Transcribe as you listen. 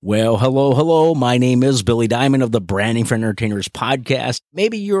Well, hello. My name is Billy Diamond of the Branding for Entertainers podcast.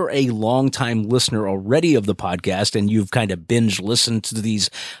 Maybe you're a longtime listener already of the podcast and you've kind of binge listened to these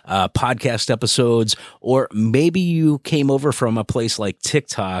podcast episodes, or maybe you came over from a place like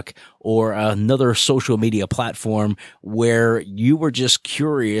TikTok or another social media platform where you were just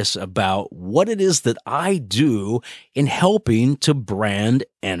curious about what it is that I do in helping to brand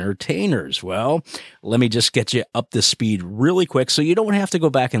entertainers. Well, let me just get you up to speed really quick so you don't have to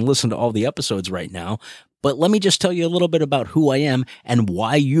go back and listen to all the episodes right now. But let me just tell you a little bit about who I am and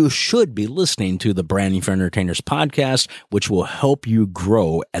why you should be listening to the Branding for Entertainers podcast, which will help you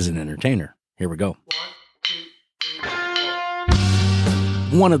grow as an entertainer. Here we go.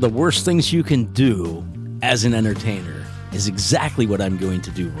 One of the worst things you can do as an entertainer is exactly what I'm going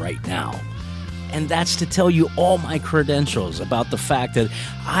to do right now. And that's to tell you all my credentials about the fact that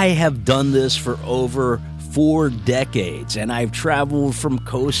I have done this for over 4 decades, and I've traveled from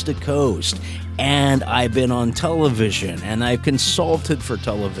coast to coast, and I've been on television, and I've consulted for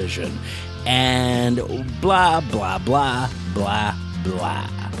television, and blah, blah, blah, blah, blah.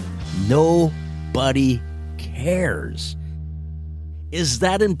 Nobody cares. Is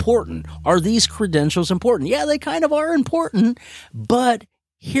that important? Are these credentials important? Yeah, they kind of are important, but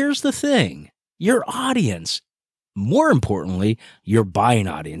here's the thing. Your audience, more importantly, your buying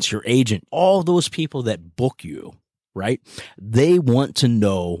audience, your agent, all those people that book you, right? They want to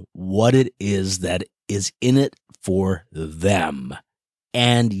know what it is that is in it for them.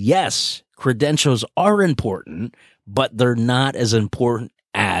 And yes, credentials are important, but they're not as important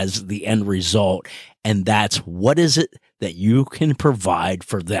as the end result. And that's what is it that you can provide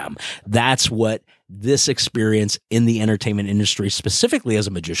for them. That's what this experience in the entertainment industry, specifically as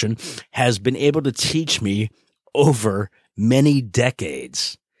a magician, has been able to teach me over many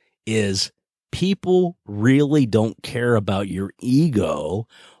decades, is people really don't care about your ego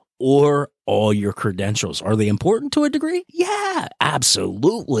or all your credentials. Are they important to a degree? Yeah,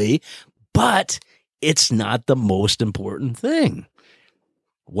 absolutely. But it's not the most important thing.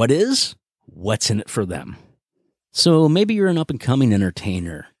 What is? What's in it for them? So maybe you're an up-and-coming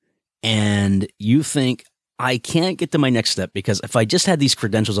entertainer and you think, I can't get to my next step because if I just had these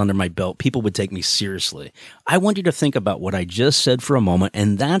credentials under my belt, people would take me seriously. I want you to think about what I just said for a moment,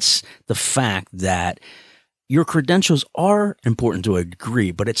 and that's the fact that your credentials are important to a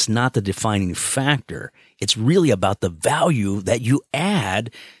degree, but it's not the defining factor. It's really about the value that you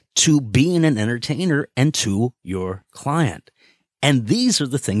add to being an entertainer and to your client. And these are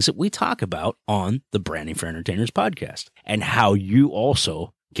the things that we talk about on the Branding for Entertainers podcast and how you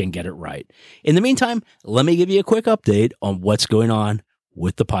also can get it right. In the meantime, let me give you a quick update on what's going on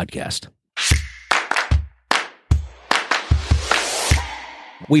with the podcast.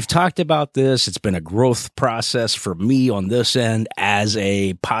 We've talked about this. It's been a growth process for me on this end as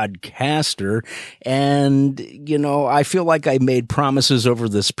a podcaster. And, I feel like I made promises over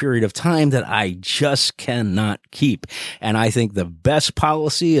this period of time that I just cannot keep. And I think the best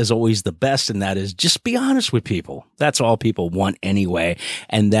policy is always the best, and that is just be honest with people. That's all people want anyway.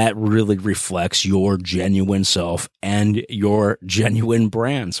 And that really reflects your genuine self and your genuine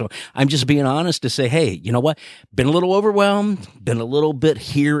brand. So I'm just being honest to say, hey, you know what? Been a little overwhelmed, been a little bit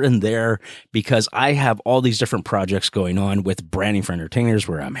here and there because I have all these different projects going on with Branding for Entertainers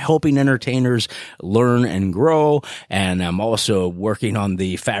where I'm helping entertainers learn and grow. And I'm also working on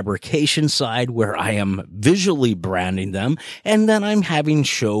the fabrication side where I am visually branding them. And then I'm having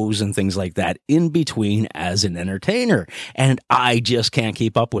shows and things like that in between as an entertainer. And I just can't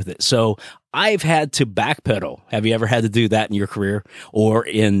keep up with it. So I've had to backpedal. Have you ever had to do that in your career or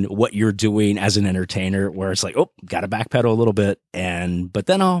in what you're doing as an entertainer where it's like, oh, got to backpedal a little bit but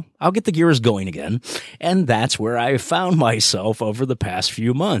then I'll get the gears going again. And that's where I found myself over the past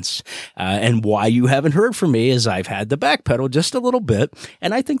few months. And why you haven't heard from me is I've had to backpedal just a little bit.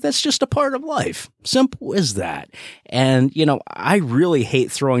 And I think that's just a part of life. Simple as that. And, I really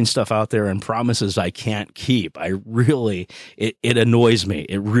hate throwing stuff out there and promises I can't keep. It annoys me.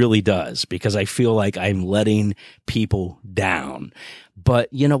 It really does because I feel like I'm letting people down. But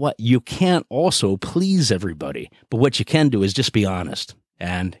you know what? You can't also please everybody. But what you can do is just be honest.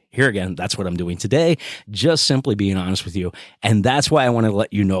 And here again, that's what I'm doing today, just simply being honest with you. And that's why I want to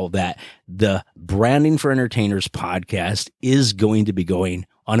let you know that the Branding for Entertainers podcast is going to be going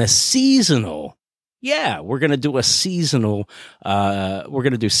on a seasonal. Yeah, we're going to do a seasonal. We're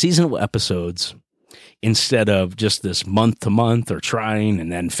going to do seasonal episodes instead of just this month to month or trying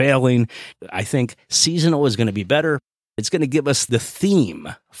and then failing. I think seasonal is going to be better. It's going to give us the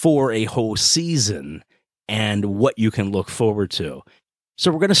theme for a whole season and what you can look forward to. So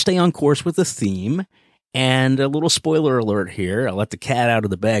we're going to stay on course with the theme, And a little spoiler alert here. I'll let the cat out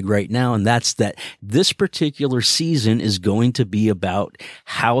of the bag right now. And that's that this particular season is going to be about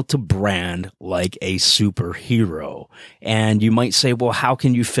how to brand like a superhero. And you might say, well, how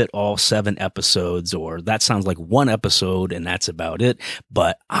can you fit all 7 episodes? Or that sounds like 1 episode and that's about it.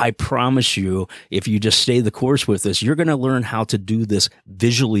 But I promise you, if you just stay the course with this, you're going to learn how to do this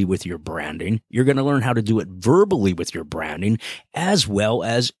visually with your branding. You're going to learn how to do it verbally with your branding, as well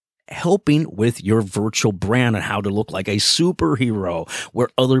as helping with your virtual brand and how to look like a superhero where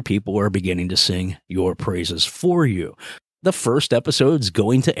other people are beginning to sing your praises for you. The first episode is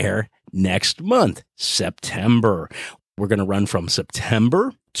going to air next month, September. We're going to run from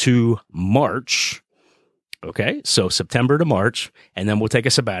September to March. Okay, so September to March, and then we'll take a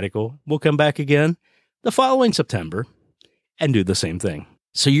sabbatical. We'll come back again the following September and do the same thing.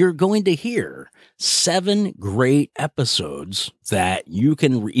 So you're going to hear 7 great episodes that you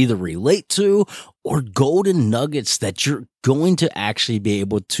can either relate to or golden nuggets that you're going to actually be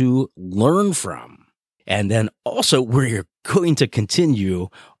able to learn from. And then also we're going to continue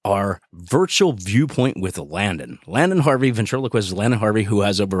our virtual viewpoint with Landon. Landon Harvey, ventriloquist Landon Harvey, who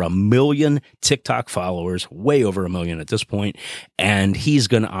has over 1 million TikTok followers, way over 1 million at this point. And he's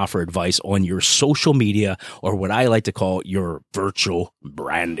going to offer advice on your social media, or what I like to call your virtual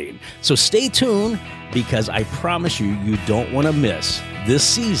branding. So stay tuned, because I promise you, you don't want to miss this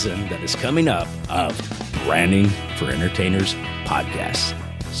season that is coming up of Branding for Entertainers podcast.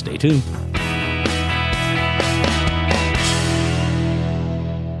 Stay tuned.